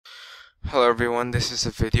Hello everyone, this is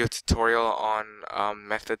a video tutorial on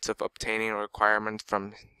methods of obtaining requirements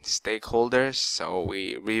from stakeholders. So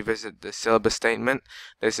we revisit the syllabus statement.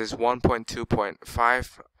 This is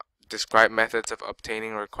 1.2.5, describe methods of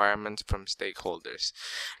obtaining requirements from stakeholders.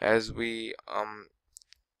 As we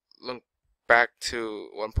look back to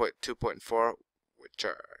 1.2.4, which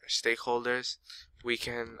are stakeholders, we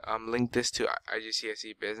can link this to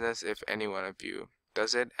IGCSE business if any one of you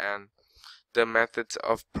does it, and the methods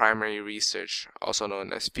of primary research, also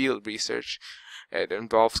known as field research. It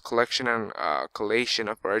involves collection and collation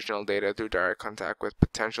of original data through direct contact with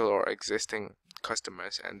potential or existing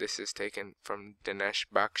customers, and this is taken from Dinesh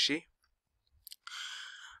Bakshi.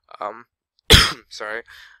 Sorry.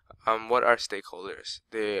 What are stakeholders?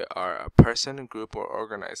 They are a person, group, or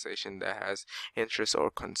organization that has interest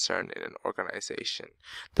or concern in an organization.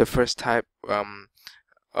 The first type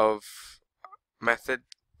of method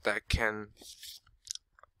that can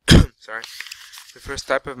sorry, the first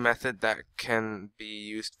type of method that can be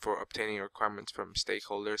used for obtaining requirements from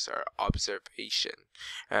stakeholders are observation,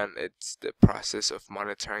 and it's the process of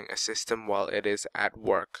monitoring a system while it is at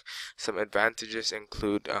work. Some advantages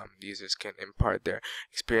include users can impart their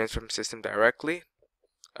experience from system directly.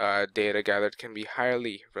 Data gathered can be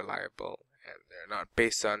highly reliable, and they're not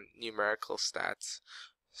based on numerical stats,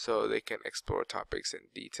 so they can explore topics in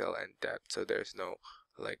detail and depth. So there's no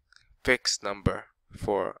like fixed number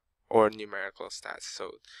for or numerical stats,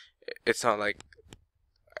 so it's not like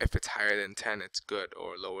if it's higher than 10 it's good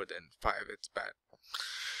or lower than 5 it's bad.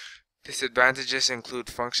 Disadvantages include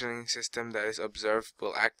functioning system that is observed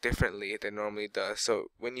will act differently than normally does. So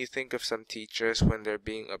when you think of some teachers when they're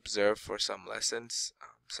being observed for some lessons,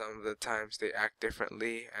 some of the times they act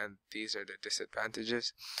differently, and these are the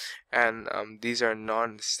disadvantages. And these are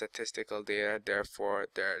non-statistical data, therefore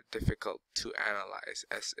they're difficult to analyze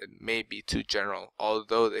as it may be too general,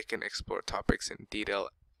 although they can explore topics in detail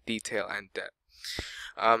and depth.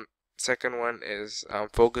 Second one is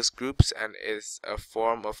focus groups, and is a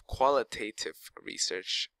form of qualitative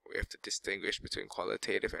research. We have to distinguish between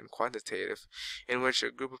qualitative and quantitative, in which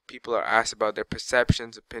a group of people are asked about their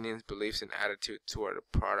perceptions, opinions, beliefs, and attitude toward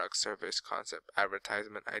a product, service, concept,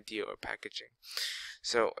 advertisement, idea, or packaging.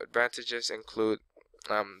 So advantages include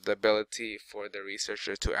the ability for the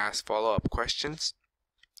researcher to ask follow-up questions.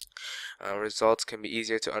 Results can be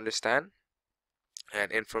easier to understand,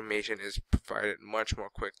 and information is provided much more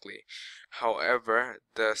quickly. However,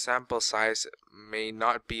 the sample size may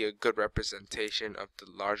not be a good representation of the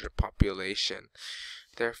larger population.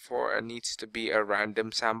 Therefore, it needs to be a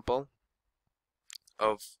random sample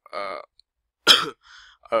of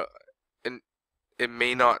it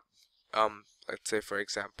may not let's say for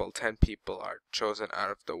example 10 people are chosen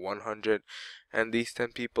out of the 100, and these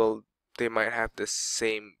 10 people, they might have the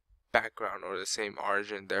same background or the same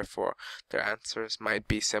origin, therefore their answers might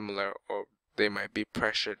be similar, or they might be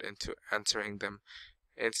pressured into answering them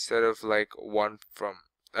instead of like one from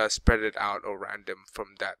spread it out or random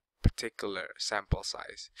from that particular sample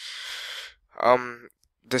size.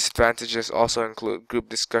 Disadvantages also include group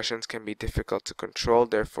discussions can be difficult to control,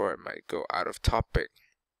 therefore it might go out of topic.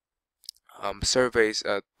 Surveys,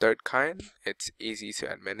 a third kind, it's easy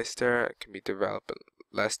to administer, it can be developed in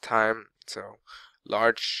less time, so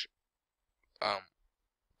large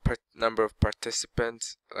number of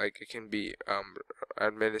participants, like it can be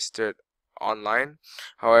administered online.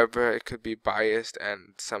 However, it could be biased,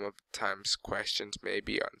 and some of the times questions may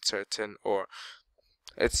be uncertain, or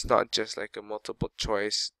it's not just like a multiple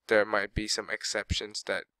choice. There might be some exceptions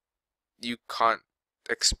that you can't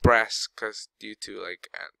express because due to like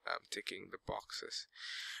ticking the boxes.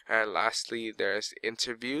 And lastly, there's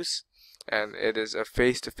interviews, and it is a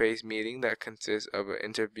face-to-face meeting that consists of an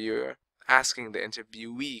interviewer asking the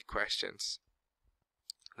interviewee questions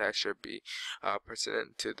that should be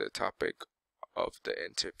pertinent to the topic of the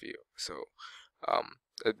interview. So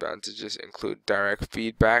advantages include direct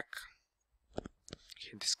feedback, you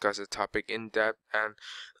can discuss a topic in depth, and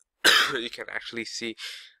you can actually see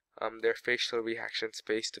their facial reactions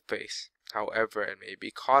face to face. However, it may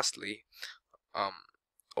be costly,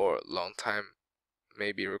 or long time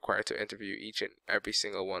may be required to interview each and every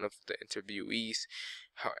single one of the interviewees,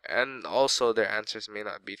 and also their answers may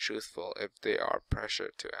not be truthful if they are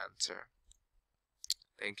pressured to answer.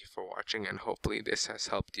 Thank you for watching, and hopefully this has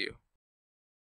helped you.